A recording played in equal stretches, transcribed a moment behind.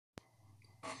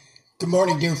Good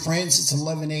morning, dear friends. It's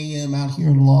 11 a.m. out here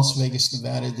in Las Vegas,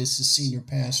 Nevada. This is Senior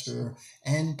Pastor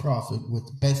and Prophet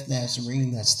with Beth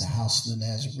Nazarene. That's the House of the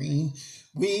Nazarene.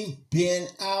 We've been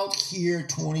out here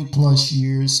 20 plus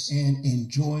years and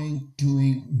enjoying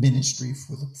doing ministry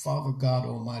for the Father God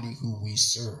Almighty who we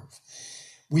serve.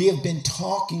 We have been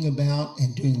talking about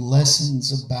and doing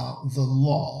lessons about the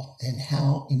law and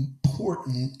how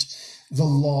important the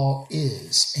law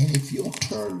is. And if you'll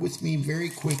turn with me very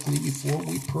quickly before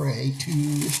we pray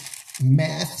to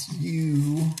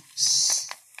Matthew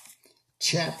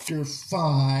chapter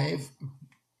 5,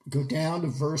 go down to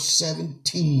verse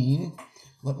 17.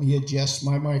 Let me adjust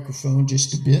my microphone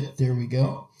just a bit. There we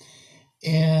go.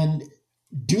 And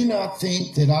do not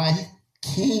think that I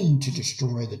came to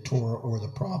destroy the Torah or the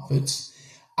prophets.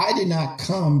 I did not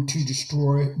come to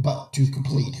destroy, but to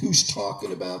complete. Who's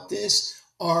talking about this?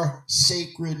 Our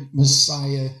sacred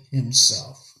Messiah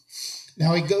himself.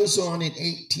 Now he goes on in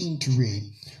 18 to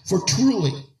read, "For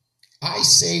truly I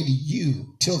say to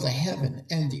you, till the heaven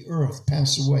and the earth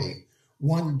pass away,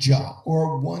 one jot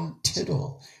or one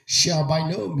tittle shall by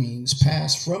no means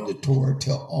pass from the Torah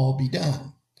till all be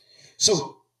done."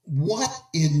 So what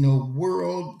in the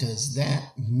world does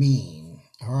that mean?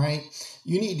 All right.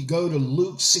 You need to go to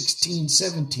Luke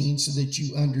 16:17 so that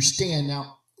you understand.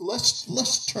 Now,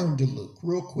 let's turn to Luke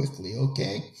real quickly,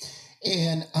 okay?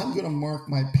 And I'm going to mark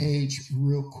my page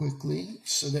real quickly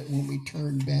so that when we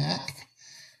turn back,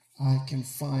 I can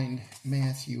find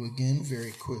Matthew again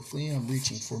very quickly. I'm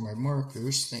reaching for my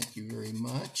markers. Thank you very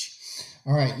much.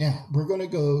 All right, now we're going to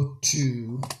go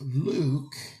to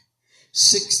Luke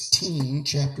 16,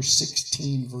 chapter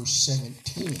 16, verse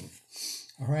 17.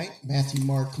 All right, Matthew,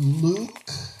 Mark,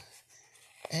 Luke,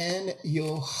 and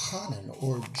Johannan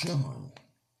or John.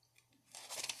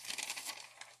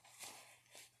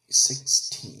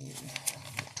 16,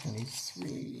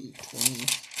 23, 20.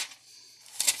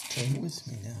 Turn with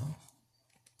me now.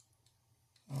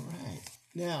 All right.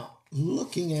 Now,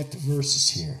 looking at the verses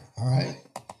here, all right.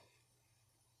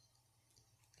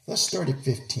 Let's start at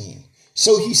 15.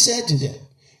 "So he said to them,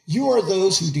 you are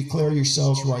those who declare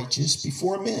yourselves righteous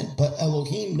before men, but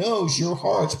Elohim knows your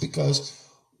hearts, because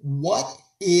what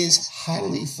is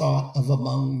highly thought of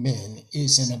among men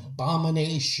is an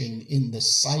abomination in the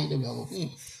sight of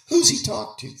Elohim." Who's he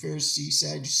talk to? Pharisees,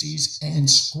 Sadducees, and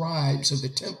scribes of the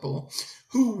temple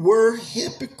who were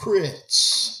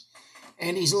hypocrites.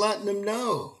 And he's letting them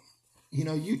know,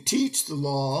 you teach the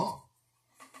law,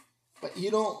 but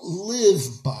you don't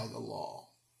live by the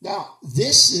law. Now,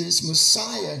 this is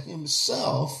Messiah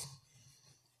himself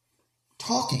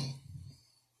talking.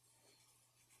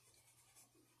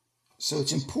 So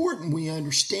it's important we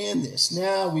understand this.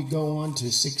 Now we go on to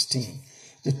 16.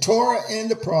 "The Torah and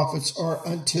the prophets are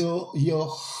until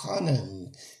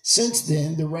Johannan. Since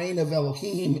then, the reign of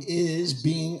Elohim is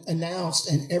being announced,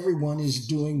 and everyone is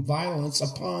doing violence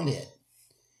upon it.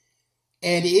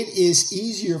 And it is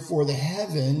easier for the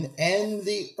heaven and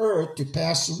the earth to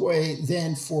pass away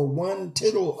than for one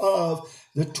tittle of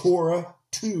the Torah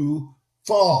to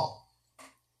fall."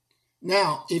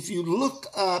 Now, if you look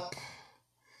up,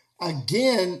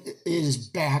 again, it is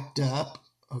backed up,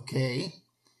 okay?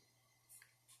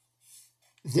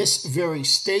 This very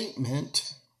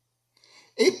statement,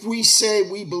 if we say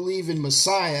we believe in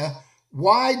Messiah,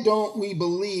 why don't we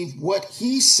believe what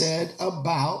he said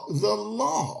about the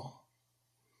law?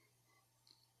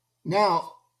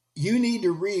 Now, you need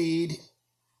to read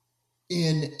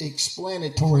in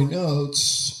explanatory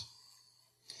notes,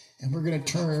 and we're going to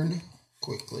turn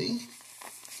quickly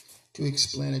to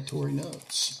explanatory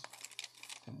notes.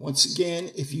 And once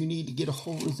again, if you need to get a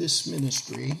hold of this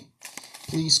ministry,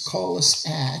 please call us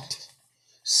at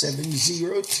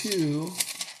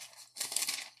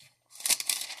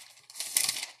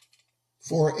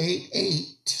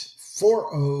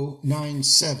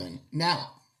 702-488-4097.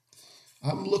 Now,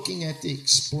 I'm looking at the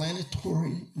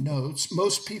explanatory notes.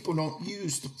 Most people don't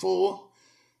use the full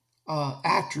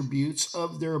attributes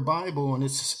of their Bible, and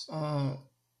it's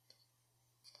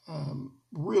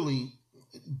really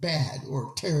bad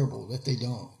or terrible that they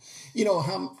don't.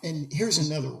 And here's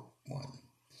another one.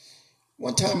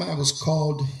 One time I was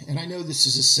called, and I know this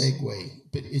is a segue,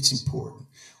 but it's important.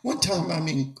 One time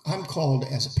I'm called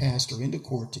as a pastor into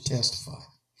court to testify.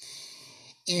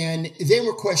 And they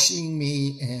were questioning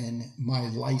me and my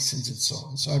license and so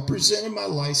on. So I presented my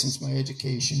license, my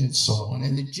education, and so on.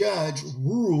 And the judge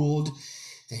ruled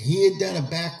that he had done a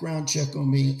background check on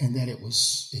me and that it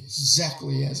was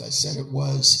exactly as I said it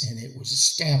was, and it was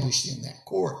established in that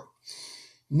court.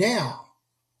 Now,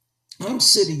 I'm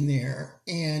sitting there,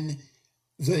 and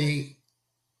the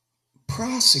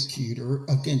prosecutor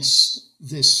against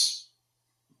this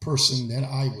person that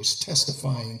I was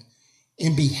testifying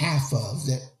in behalf of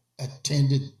that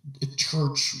attended a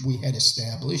church we had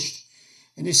established,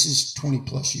 and this is 20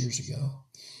 plus years ago.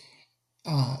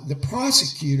 The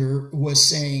prosecutor was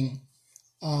saying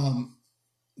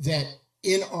that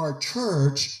in our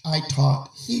church I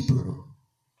taught Hebrew,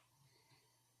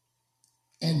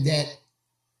 and that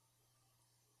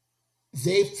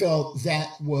they felt that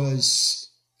was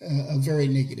a very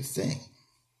negative thing.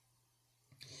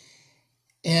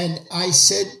 And I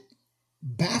said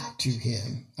back to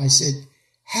him, I said,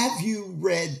 have you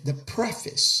read the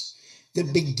preface, the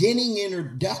beginning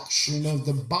introduction of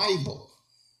the Bible,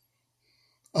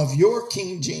 of your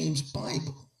King James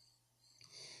Bible?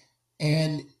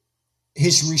 And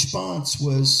his response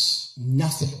was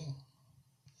nothing.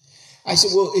 I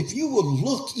said, well, if you will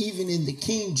look even in the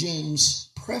King James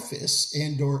preface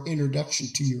and or introduction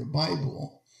to your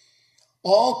Bible,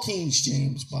 all King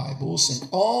James Bibles and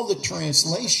all the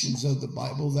translations of the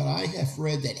Bible that I have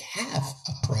read that have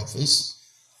a preface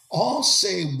all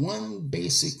say one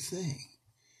basic thing,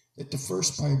 that the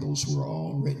first Bibles were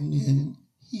all written in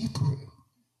Hebrew.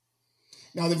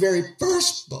 Now, the very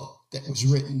first book that was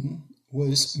written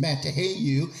was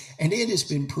Matthew, and it has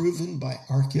been proven by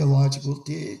archaeological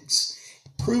digs,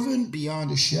 proven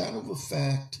beyond a shadow of a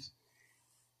fact,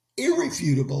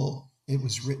 irrefutable. It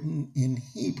was written in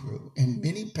Hebrew, and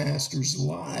many pastors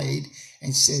lied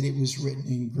and said it was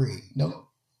written in Greek. No,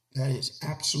 that is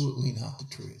absolutely not the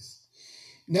truth.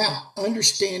 Now,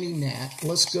 understanding that,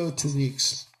 let's go to the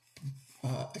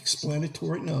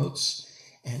explanatory notes,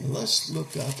 and let's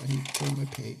look up, I need to turn my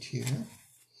page here,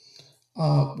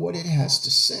 what it has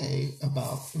to say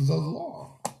about the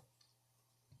law.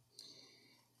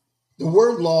 The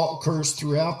word law occurs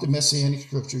throughout the Messianic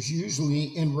scriptures, usually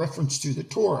in reference to the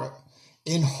Torah,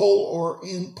 in whole or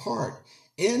in part.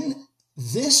 In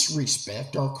this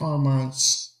respect, our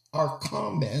comments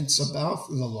about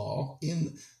the law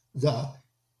in the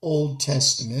Old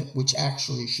Testament, which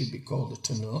actually should be called the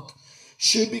Tanakh,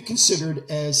 should be considered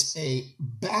as a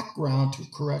background to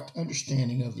correct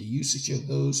understanding of the usage of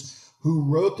those who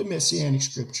wrote the Messianic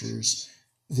scriptures,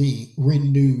 the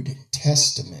renewed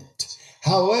Testament.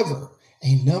 However,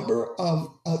 a number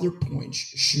of other points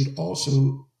should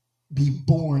also be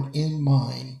borne in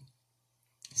mind.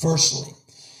 Firstly,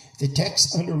 the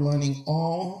text underlining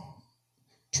all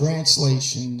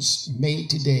translations made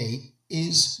today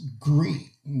is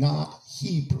Greek, not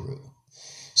Hebrew.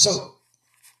 So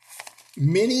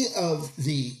many of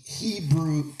the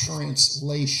Hebrew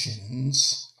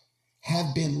translations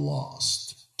have been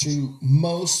lost to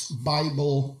most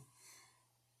Bible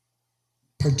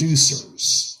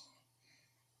producers.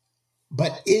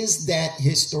 But is that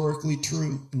historically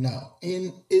true? No.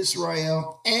 In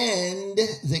Israel and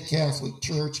the Catholic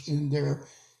Church, in their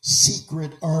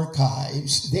secret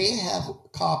archives, they have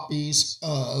copies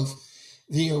of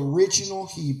the original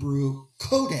Hebrew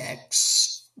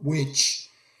Codex, which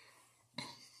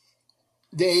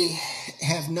they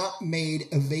have not made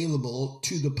available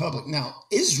to the public. Now,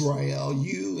 Israel,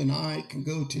 you and I can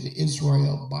go to the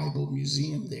Israel Bible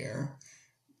Museum there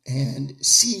and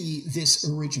see this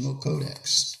original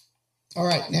codex. All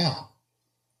right, now,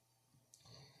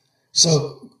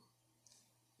 so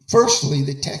firstly,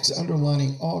 the text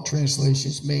underlining all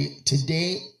translations made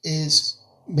today is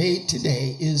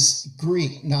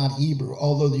Greek, not Hebrew,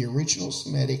 although the original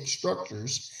Semitic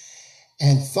structures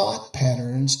and thought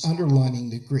patterns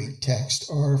underlining the Greek text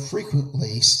are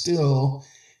frequently still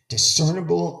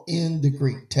discernible in the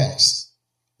Greek text.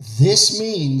 This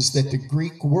means that the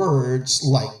Greek words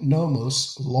like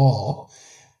nomos, law,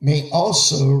 may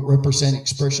also represent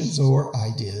expressions or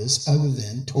ideas other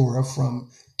than Torah from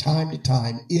time to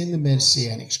time in the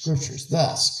Messianic scriptures.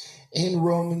 Thus, in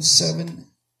Romans 7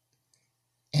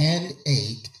 and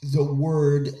 8, the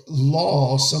word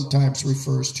law sometimes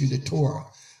refers to the Torah,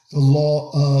 the law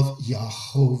of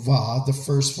Yahovah, the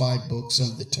first 5 books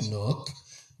of the Tanakh,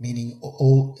 meaning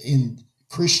old in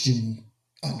Christian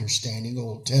understanding,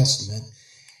 Old Testament,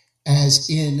 as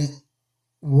in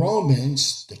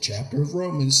Romans, the chapter of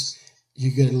Romans,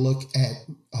 you're going to look at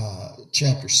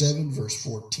chapter 7, verse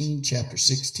 14, chapter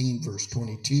 16, verse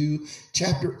 22,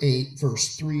 chapter 8,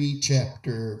 verse 3,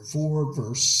 chapter 4,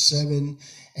 verse 7,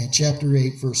 and chapter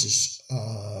 8, verses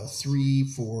 3,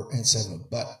 4, and 7.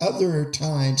 But other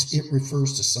times it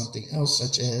refers to something else,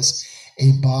 such as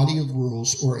a body of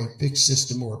rules or a fixed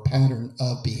system or pattern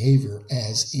of behavior,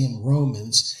 as in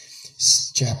Romans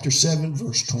chapter 7,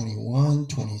 verse 21,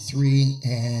 23,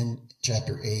 and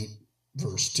chapter 8,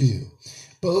 verse 2.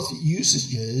 Both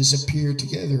usages appear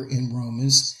together in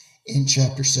Romans in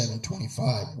chapter 7,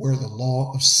 25, where the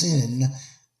law of sin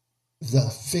the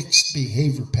fixed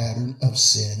behavior pattern of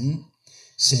sin.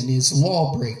 Sin is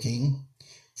law breaking.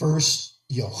 First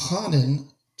Yohanan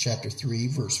chapter 3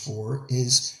 verse 4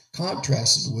 is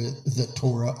contrasted with the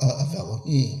Torah of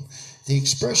Elohim. The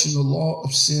expression, the law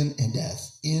of sin and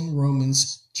death, in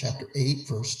Romans chapter 8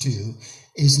 verse 2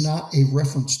 is not a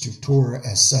reference to Torah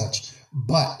as such,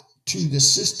 but to the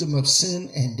system of sin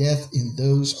and death in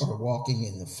those who are walking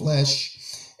in the flesh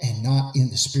and not in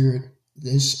the spirit.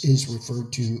 This is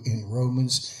referred to in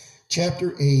Romans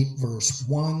chapter 8 verse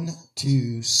 1,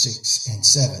 2, 6, and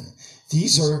 7.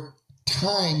 These are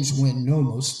times when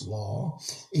nomos, law,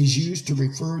 is used to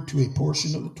refer to a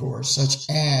portion of the Torah, such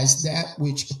as that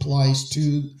which applies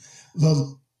to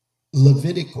the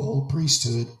Levitical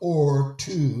priesthood or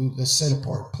to the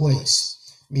set-apart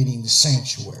place, meaning the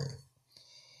sanctuary.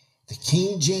 The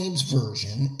King James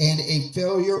Version and a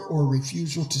failure or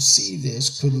refusal to see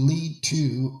this could lead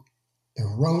to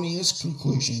erroneous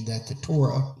conclusion that the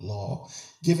Torah law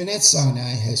given at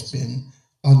Sinai has been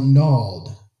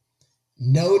annulled.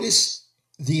 Notice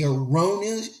the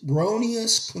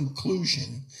erroneous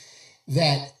conclusion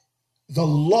that the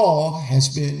law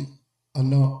has been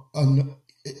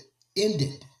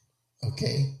ended.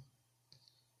 Okay?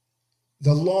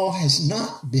 The law has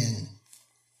not been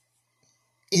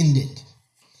ended.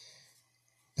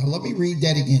 Now let me read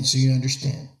that again so you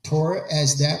understand. Torah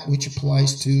as that which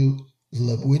applies to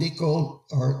Levitical,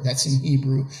 or that's in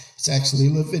Hebrew, it's actually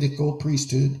Levitical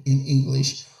priesthood in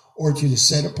English, or to the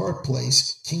set-apart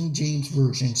place, King James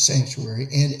Version, sanctuary,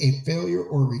 and a failure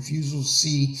or refusal to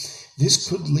see, this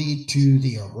could lead to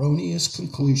the erroneous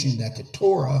conclusion that the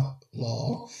Torah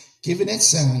law given at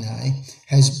Sinai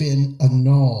has been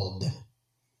annulled,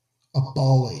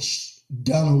 abolished,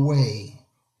 done away,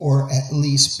 or at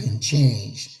least been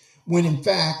changed, when in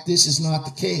fact this is not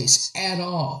the case at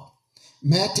all.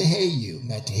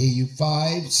 Matthew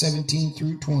 5, 17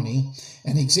 through 20.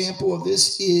 An example of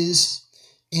this is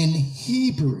in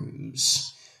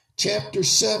Hebrews chapter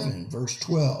 7, verse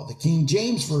 12. The King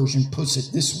James Version puts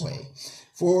it this way.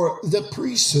 For the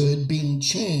priesthood being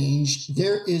changed,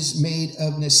 there is made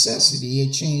of necessity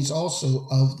a change also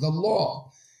of the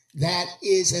law. That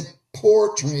is a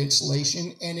poor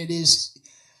translation, and it is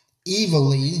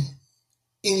evilly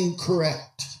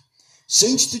incorrect.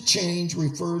 Since the change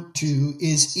referred to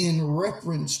is in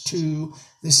reference to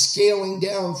the scaling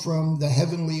down from the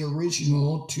heavenly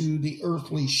original to the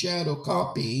earthly shadow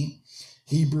copy,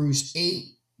 Hebrews 8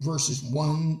 verses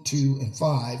 1, 2, and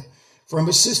 5, from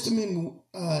a system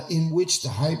in which the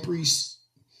high priest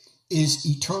is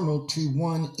eternal to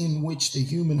one in which the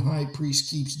human high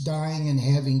priest keeps dying and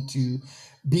having to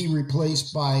be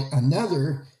replaced by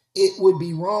another, it would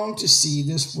be wrong to see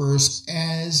this verse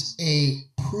as a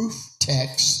proof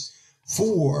text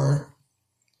for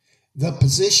the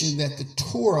position that the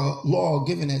Torah law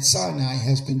given at Sinai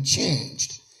has been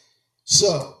changed.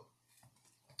 So,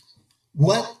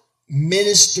 what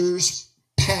ministers,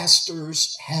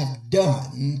 pastors have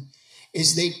done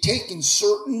is they've taken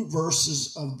certain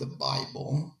verses of the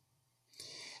Bible,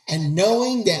 and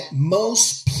knowing that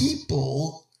most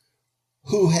people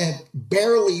who have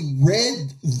barely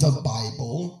read the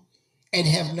Bible and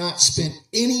have not spent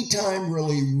any time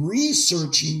really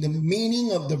researching the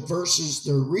meaning of the verses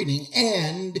they're reading,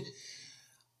 and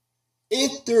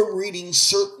if they're reading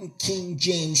certain King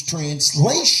James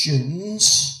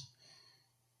translations,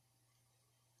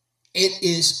 it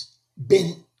has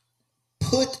been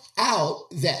put out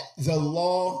that the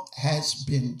law has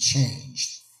been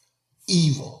changed.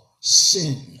 Evil,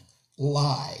 sin,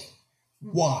 lie.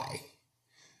 Why?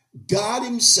 God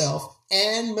himself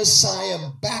and Messiah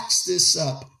backs this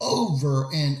up over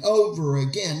and over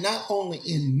again, not only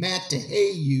in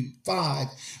Matthew 5,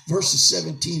 verses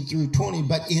 17 through 20,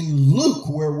 but in Luke,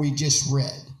 where we just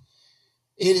read.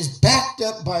 It is backed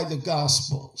up by the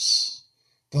Gospels.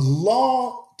 The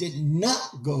law did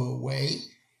not go away.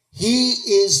 He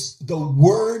is the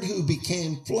Word who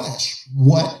became flesh.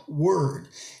 What Word?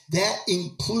 That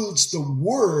includes the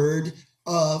Word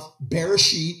of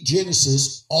Bereshit,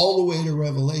 Genesis, all the way to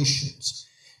Revelations.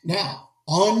 Now,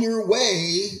 on your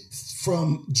way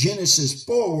from Genesis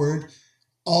forward,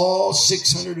 all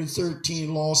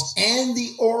 613 laws and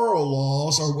the oral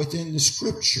laws are within the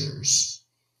scriptures.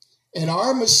 And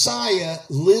our Messiah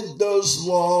lived those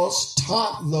laws,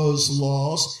 taught those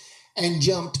laws, and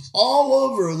jumped all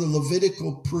over the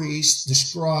Levitical priests, the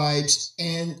scribes,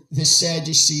 and the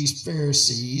Sadducees,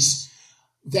 Pharisees,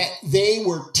 that they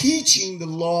were teaching the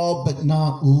law but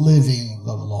not living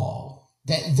the law,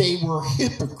 that they were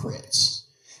hypocrites.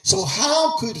 So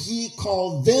how could he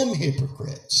call them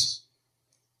hypocrites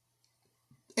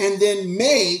and then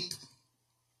make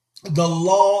the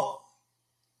law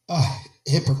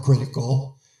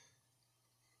hypocritical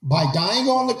by dying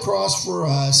on the cross for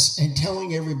us and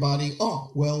telling everybody,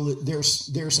 oh, well,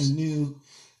 there's a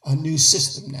new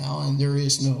system now and there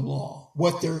is no law.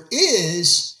 What there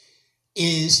is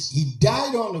he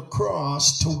died on the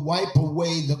cross to wipe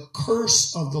away the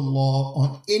curse of the law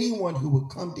on anyone who would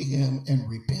come to him and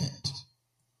repent.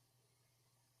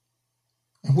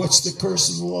 And what's the curse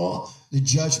of the law? The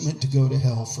judgment to go to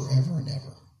hell forever and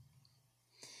ever.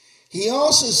 He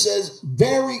also says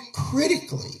very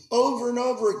critically, over and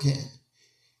over again,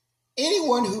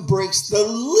 anyone who breaks the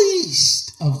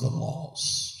least of the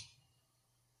laws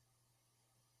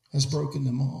has broken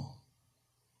them all.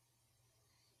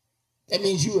 That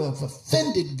means you have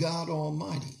offended God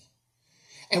Almighty.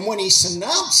 And when he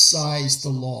synopsized the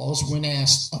laws, when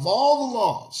asked of all the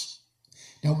laws,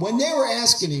 now when they were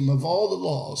asking him of all the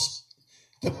laws,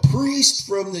 the priest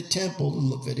from the temple,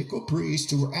 the Levitical priest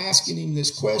who were asking him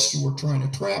this question, were trying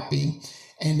to trap him,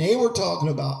 and they were talking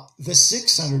about the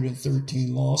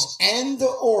 613 laws and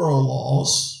the oral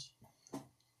laws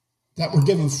that were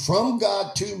given from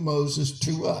God to Moses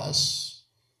to us.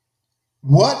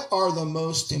 What are the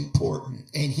most important?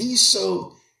 And he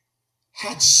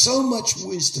had so much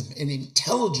wisdom and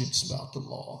intelligence about the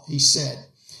law. He said,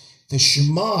 the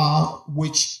Shema,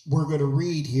 which we're going to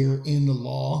read here in the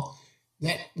law,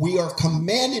 that we are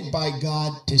commanded by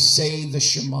God to say the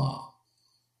Shema.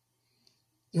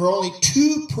 There are only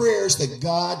two prayers that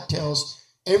God tells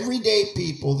everyday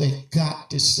people they've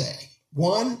got to say.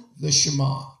 One, the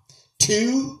Shema.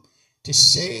 Two, to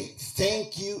say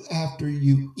thank you after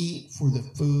you eat for the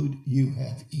food you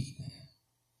have eaten.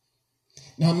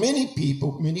 Now, many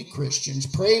people, many Christians,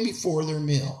 pray before their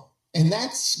meal. And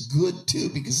that's good too,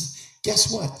 because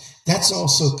guess what? That's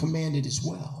also commanded as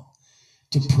well.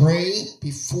 To pray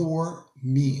before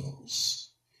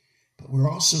meals. But we're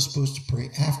also supposed to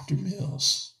pray after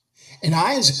meals. And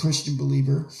I, as a Christian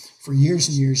believer, for years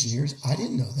and years and years, I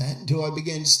didn't know that until I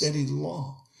began to study the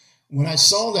law. When I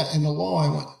saw that in the law, I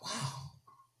went, wow.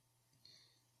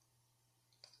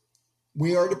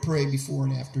 We are to pray before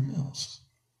and after meals.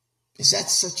 Is that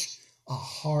such a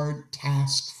hard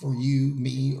task for you,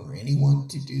 me, or anyone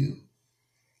to do?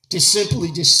 To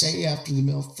simply just say after the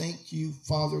meal, thank you,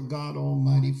 Father God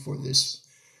Almighty, for this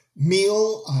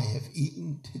meal I have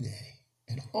eaten today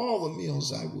and all the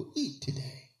meals I will eat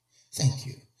today. Thank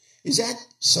you. Is that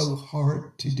so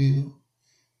hard to do?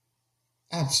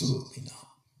 Absolutely not.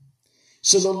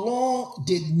 So the law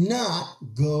did not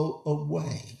go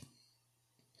away.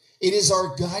 It is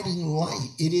our guiding light.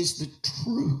 It is the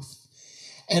truth.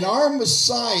 And our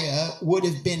Messiah would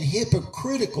have been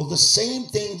hypocritical, the same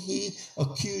thing he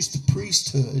accused the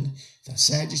priesthood, the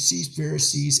Sadducees,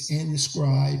 Pharisees, and the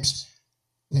scribes,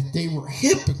 that they were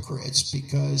hypocrites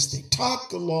because they taught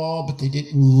the law, but they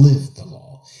didn't live the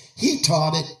law. He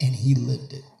taught it and he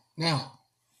lived it. Now,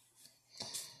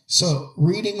 so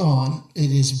reading on,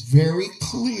 it is very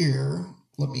clear.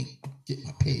 Let me get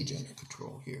my page under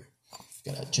control here.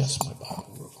 Got to adjust my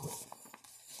Bible real quick.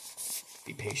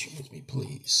 Be patient with me,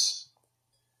 please.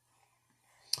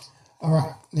 All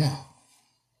right, now,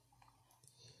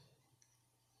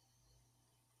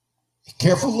 a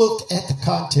careful look at the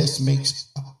context makes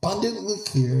abundantly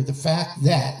clear the fact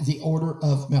that the order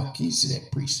of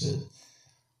Melchizedek priesthood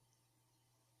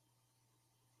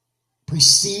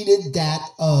preceded that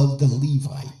of the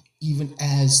Levite, even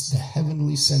as the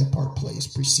heavenly set-apart place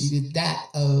preceded that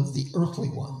of the earthly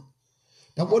one.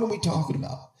 Now, what are we talking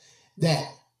about? That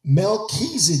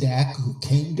Melchizedek, who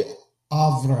came to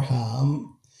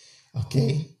Abraham,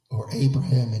 or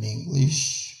Abraham in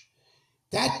English,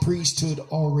 that priesthood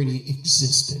already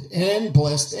existed and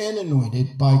blessed and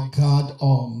anointed by God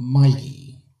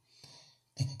Almighty.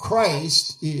 And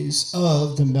Christ is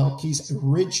of the Melchizedek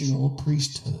original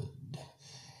priesthood.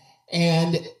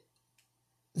 And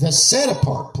the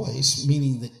set-apart place,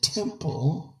 meaning the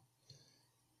temple,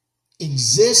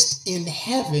 exist in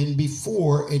heaven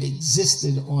before it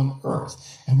existed on earth.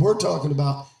 And we're talking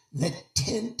about the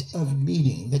tent of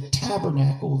meeting, the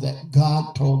tabernacle that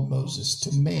God told Moses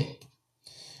to make.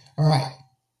 All right.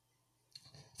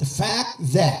 The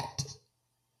fact that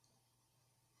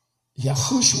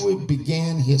Yahushua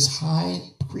began his high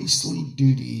priestly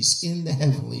duties in the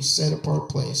heavenly set-apart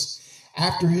place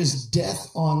after his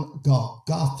death on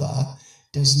Golgotha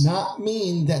does not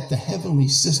mean that the heavenly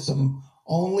system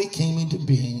only came into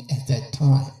being at that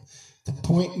time. The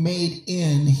point made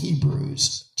in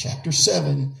Hebrews chapter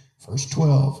 7, verse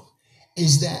 12,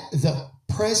 is that the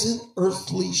present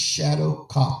earthly shadow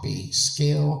copy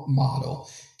scale model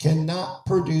cannot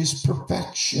produce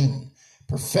perfection.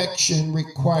 Perfection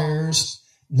requires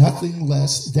nothing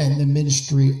less than the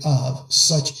ministry of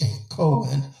such a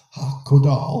Cohen,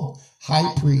 HaKodal,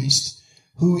 high priest,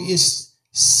 who is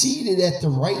seated at the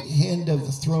right hand of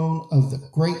the throne of the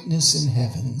greatness in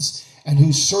heavens, and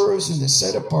who serves in the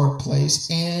set-apart place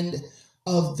and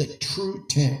of the true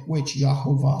tent which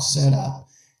Yahovah set up,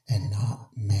 and not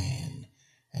man.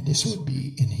 And this would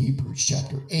be in Hebrews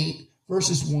chapter 8,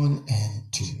 verses 1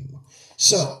 and 2.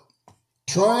 So,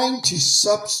 trying to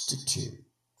substitute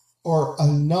or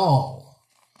annul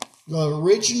the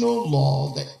original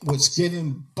law that was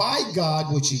given by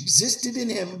God, which existed in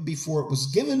heaven before it was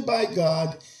given by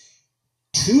God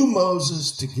to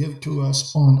Moses to give to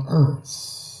us on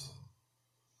earth,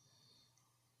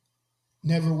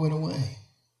 never went away.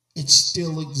 It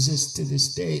still exists to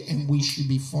this day, and we should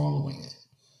be following it.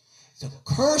 The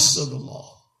curse of the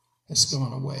law has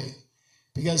gone away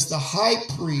because the high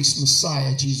priest,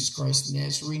 Messiah, Jesus Christ the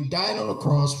Nazarene, died on a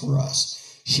cross for us,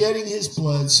 shedding his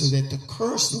blood so that the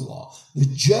curse of the law, the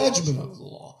judgment of the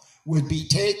law, would be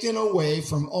taken away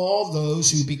from all those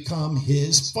who become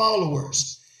his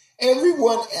followers.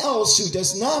 Everyone else who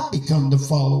does not become the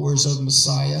followers of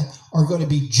Messiah are going to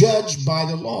be judged by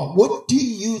the law. What do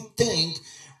you think?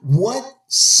 What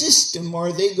system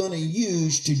are they going to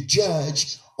use to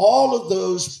judge all of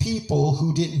those people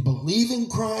who didn't believe in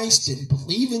Christ, didn't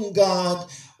believe in God,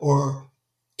 or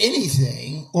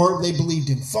anything, or they believed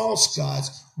in false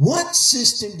gods? What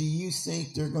system do you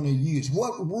think they're going to use?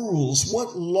 What rules,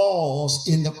 what laws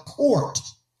in the court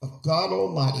of God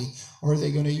Almighty are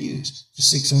they going to use? The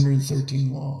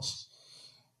 613 laws.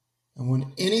 And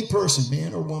when any person,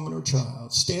 man or woman or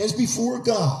child, stands before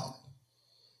God,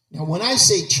 now when I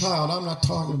say child, I'm not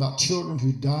talking about children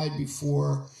who died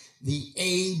before the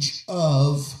age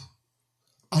of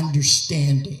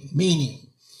understanding, meaning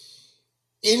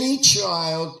any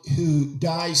child who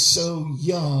dies so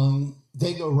young,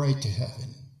 they go right to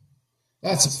heaven.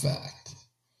 That's a fact.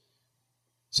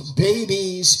 So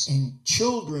babies and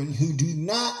children who do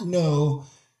not know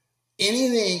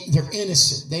anything, they're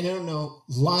innocent. They don't know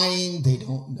lying. They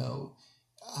don't know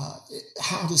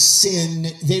how to sin.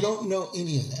 They don't know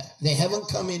any of that. They haven't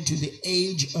come into the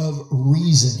age of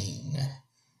reasoning.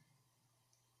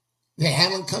 They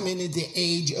haven't come into the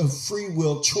age of free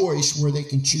will choice where they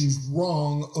can choose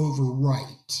wrong over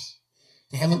right.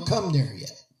 They haven't come there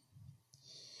yet.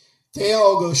 They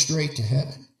all go straight to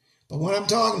heaven. But what I'm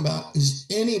talking about is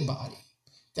anybody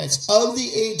that's of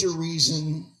the age of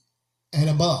reason and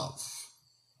above.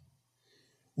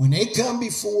 When they come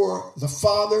before the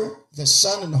Father, the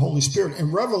Son, and the Holy Spirit,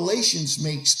 and Revelations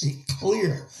makes it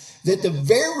clear that the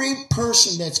very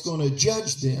person that's going to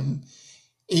judge them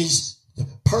is the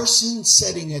person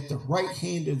sitting at the right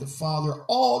hand of the Father.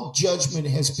 All judgment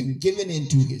has been given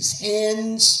into his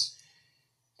hands,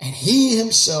 and he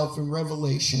himself in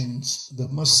Revelations, the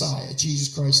Messiah,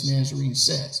 Jesus Christ Nazarene,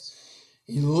 says,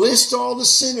 he lists all the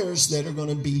sinners that are going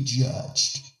to be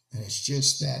judged. And it's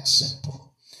just that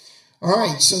simple. All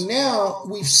right, so now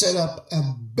we've set up a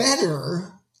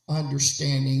better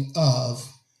understanding of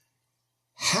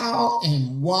how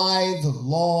and why the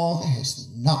law has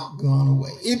not gone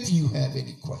away. If you have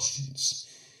any questions,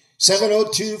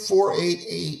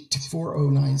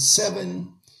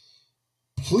 702-488-4097.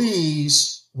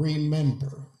 Please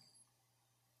remember,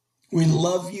 we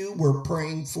love you, we're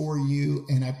praying for you,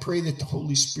 and I pray that the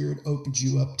Holy Spirit opens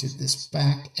you up to this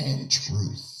fact and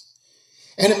truth.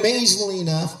 And amazingly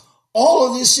enough, all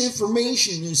of this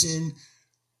information is in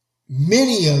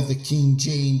many of the King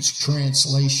James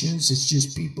translations. It's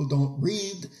just people don't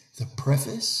read the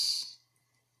preface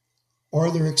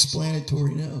or their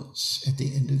explanatory notes at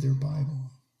the end of their Bible.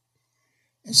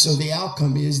 And so the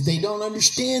outcome is they don't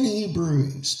understand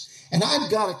Hebrews. And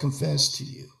I've got to confess to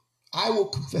you, I will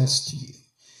confess to you,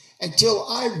 until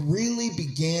I really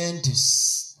began to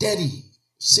study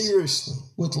seriously,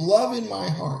 with love in my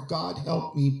heart, God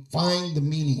helped me find the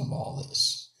meaning of all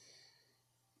this.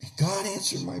 And God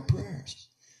answered my prayers.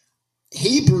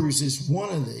 Hebrews is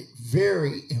one of the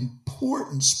very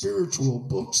important spiritual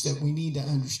books that we need to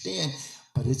understand,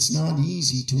 but it's not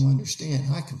easy to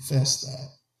understand. I confess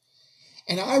that.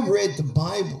 And I read the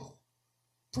Bible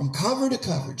from cover to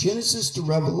cover, Genesis to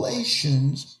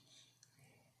Revelations,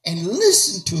 and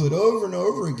listened to it over and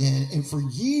over again, and for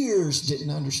years didn't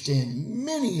understand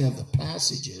many of the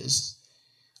passages.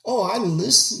 Oh, I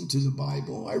listened to the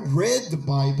Bible, I read the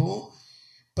Bible,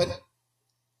 but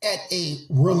at a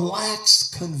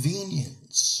relaxed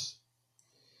convenience,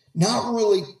 not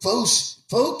really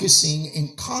focusing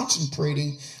and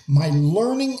concentrating my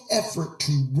learning effort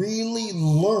to really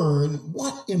learn,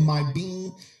 what am I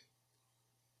being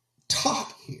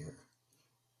taught here?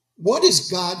 What is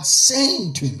God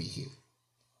saying to me here?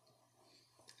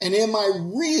 And am I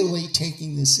really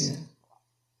taking this in?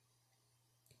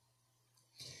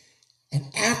 And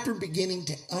after beginning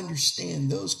to understand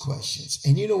those questions,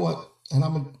 and you know what? And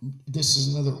this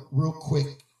is another real quick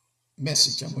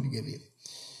message I'm going to give you.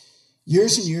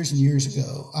 Years and years and years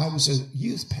ago, I was a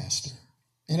youth pastor.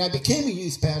 And I became a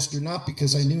youth pastor not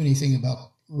because I knew anything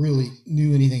about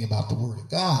the Word of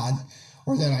God,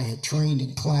 or that I had trained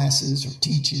in classes or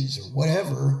teaches or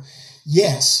whatever.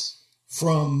 Yes,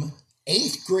 from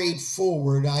 8th grade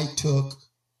forward, I took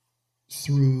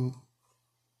through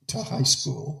to high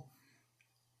school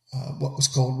what was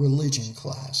called religion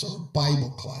class or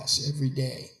Bible class every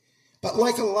day. But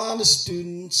like a lot of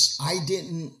students, I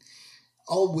didn't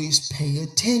always pay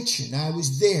attention. I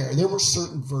was there. There were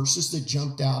certain verses that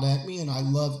jumped out at me and I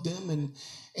loved them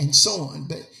and so on.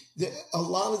 But a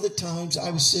lot of the times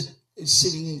I was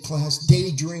sitting in class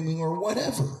daydreaming or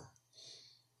whatever.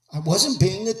 I wasn't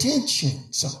paying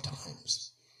attention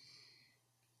sometimes.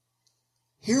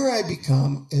 Here I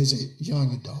become, as a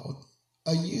young adult,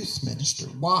 a youth minister.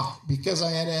 Why? Because I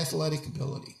had athletic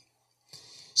ability.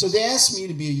 So they asked me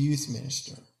to be a youth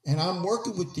minister. And I'm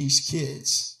working with these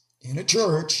kids in a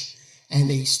church, and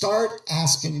they start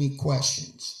asking me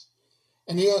questions.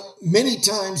 And many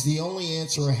times the only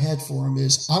answer I had for them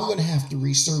is, I'm going to have to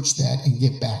research that and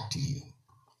get back to you.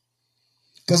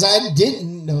 Because I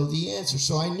didn't know the answer.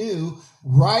 So I knew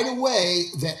right away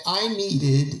that I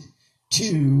needed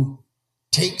to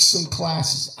take some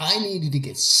classes. I needed to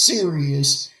get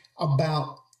serious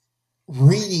about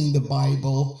reading the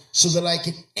Bible so that I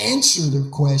could answer their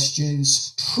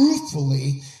questions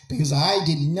truthfully, because I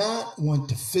did not want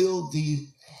to fill the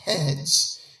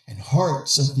heads and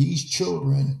hearts of these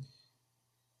children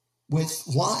with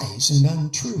lies and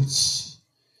untruths.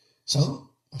 So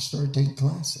I started taking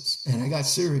classes and I got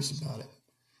serious about it.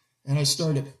 And I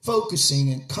started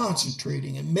focusing and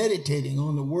concentrating and meditating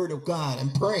on the Word of God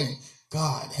and praying,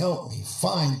 God, help me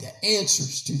find the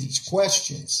answers to these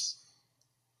questions.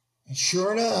 And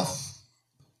sure enough,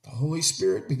 the Holy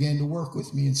Spirit began to work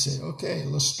with me and said, okay,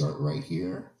 let's start right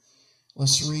here.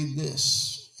 Let's read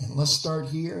this. And let's start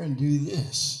here and do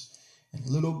this. And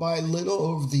little by little,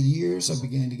 over the years, I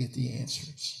began to get the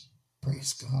answers.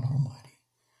 Praise God Almighty.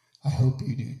 I hope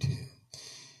you do too.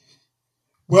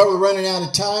 Well, we're running out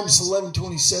of time. It's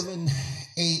 11:27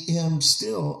 a.m.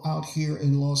 still out here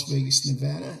in Las Vegas,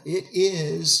 Nevada. It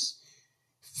is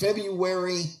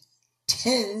February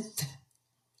 10th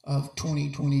of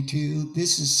 2022.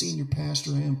 This is Senior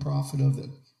Pastor and Prophet of the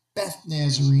Beth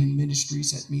Nazarene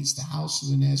Ministries. That means the House of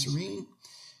the Nazarene.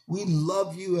 We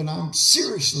love you, and I'm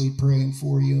seriously praying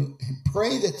for you, and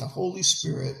pray that the Holy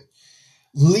Spirit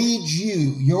leads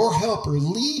you, your helper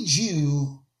leads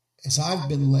you, as I've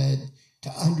been led, to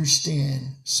understand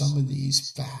some of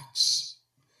these facts.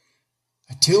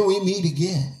 Until we meet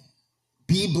again,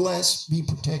 be blessed, be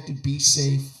protected, be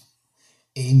safe.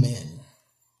 Amen.